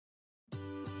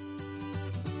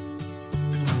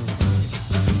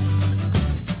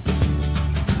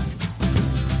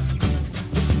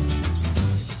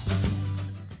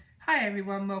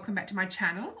everyone, welcome back to my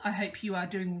channel. I hope you are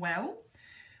doing well.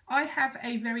 I have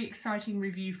a very exciting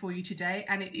review for you today,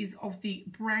 and it is of the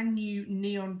brand new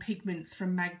neon pigments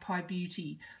from Magpie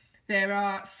Beauty. There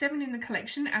are 7 in the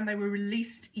collection and they were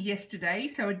released yesterday,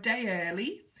 so a day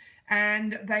early,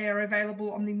 and they are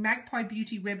available on the Magpie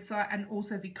Beauty website and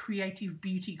also the Creative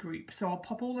Beauty group. So I'll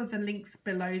pop all of the links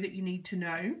below that you need to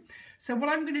know. So what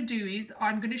I'm going to do is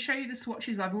I'm going to show you the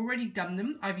swatches. I've already done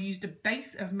them. I've used a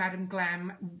base of Madam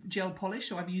Glam gel polish,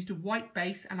 so I've used a white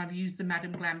base and I've used the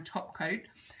Madam Glam top coat.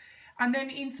 And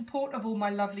then in support of all my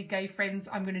lovely gay friends,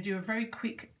 I'm going to do a very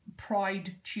quick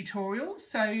Pride tutorial.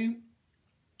 So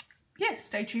yeah,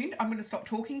 stay tuned. I'm going to stop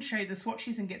talking, show you the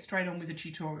swatches and get straight on with the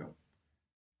tutorial.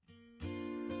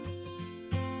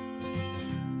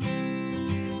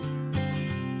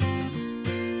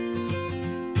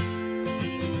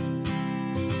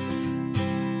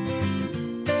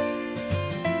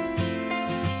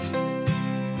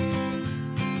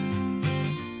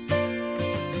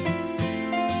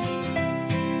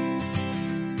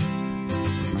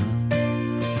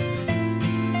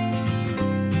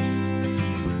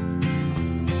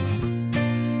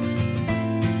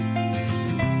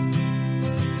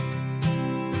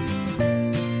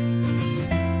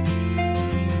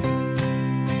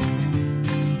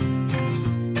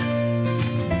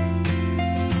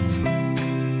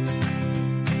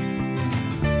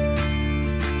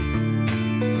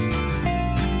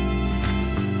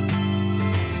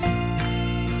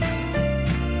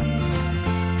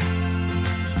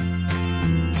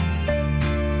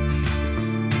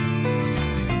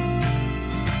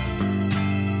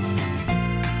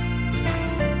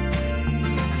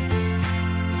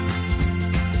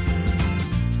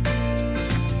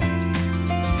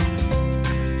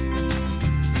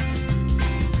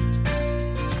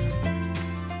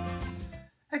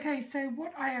 Okay, so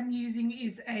what I am using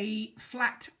is a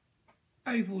flat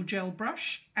oval gel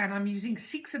brush, and I'm using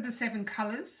 6 of the 7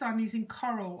 colours. So I'm using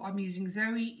Coral, I'm using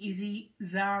Zoe, Izzy,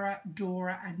 Zara,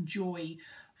 Dora and Joy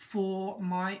for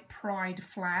my Pride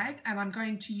flag, and I'm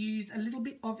going to use a little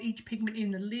bit of each pigment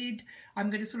in the lid. I'm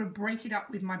going to sort of break it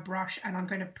up with my brush and I'm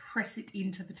going to press it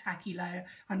into the tacky layer.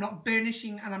 I'm not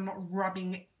burnishing and I'm not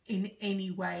rubbing in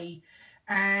any way.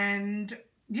 And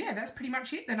yeah, that's pretty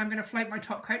much it. Then I'm going to float my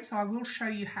top coat, so I will show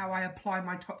you how I apply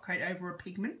my top coat over a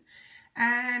pigment.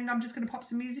 And I'm just going to pop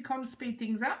some music on, speed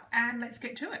things up, and let's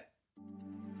get to it.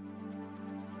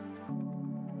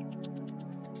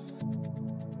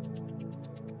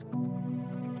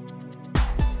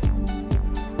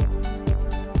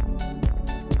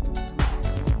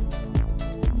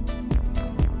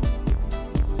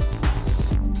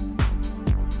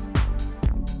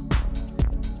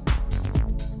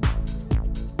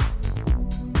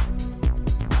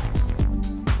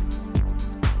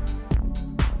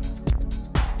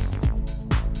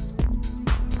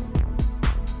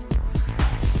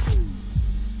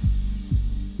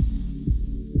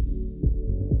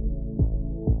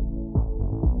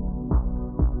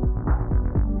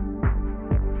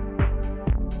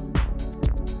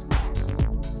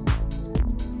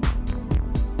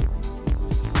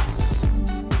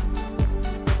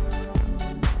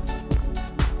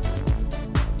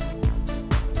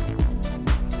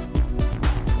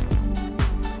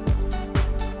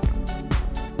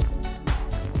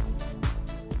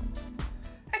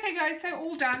 So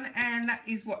all done, and that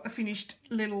is what the finished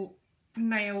little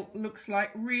nail looks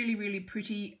like. Really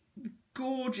pretty,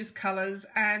 gorgeous colours.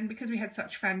 And because we had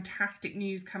such fantastic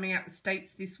news coming out of the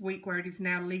States this week, where it is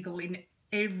now legal in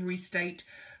every state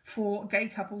for gay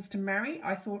couples to marry,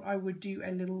 I thought I would do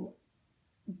a little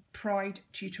Pride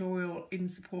tutorial in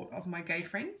support of my gay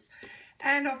friends.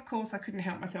 And of course I couldn't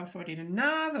help myself, so I did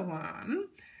another one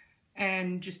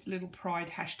and just a little Pride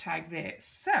hashtag there.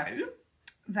 So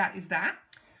that is that.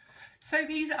 So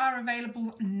these are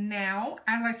available now,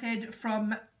 as I said,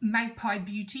 from Magpie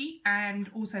Beauty and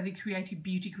also the Creative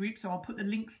Beauty group. So I'll put the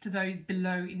links to those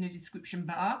below in the description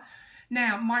bar.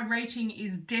 Now, my rating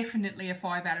is definitely a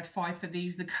 5 out of 5 for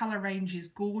these. The colour range is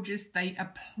gorgeous. They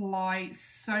apply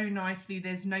so nicely.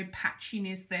 There's no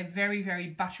patchiness. They're very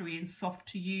buttery and soft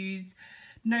to use.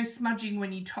 No smudging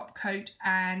when you top coat,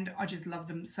 and I just love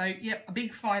them. So, yep, a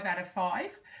big 5 out of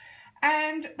 5.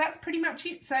 And that's pretty much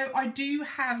it. So I do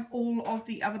have all of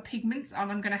the other pigments,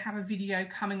 and I'm going to have a video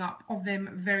coming up of them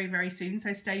very soon,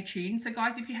 so stay tuned. So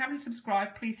guys, if you haven't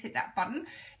subscribed, please hit that button.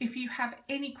 If you have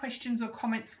any questions or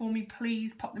comments for me,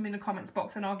 please pop them in the comments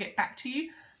box and I'll get back to you.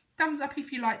 Thumbs up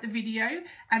if you like the video,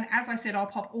 and as I said, I'll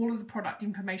pop all of the product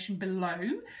information below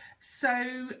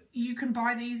so you can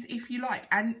buy these if you like,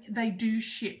 and they do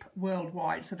ship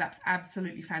worldwide, so that's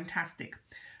absolutely fantastic.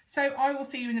 So I will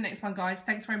see you in the next one, guys.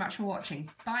 Thanks very much for watching.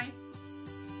 Bye.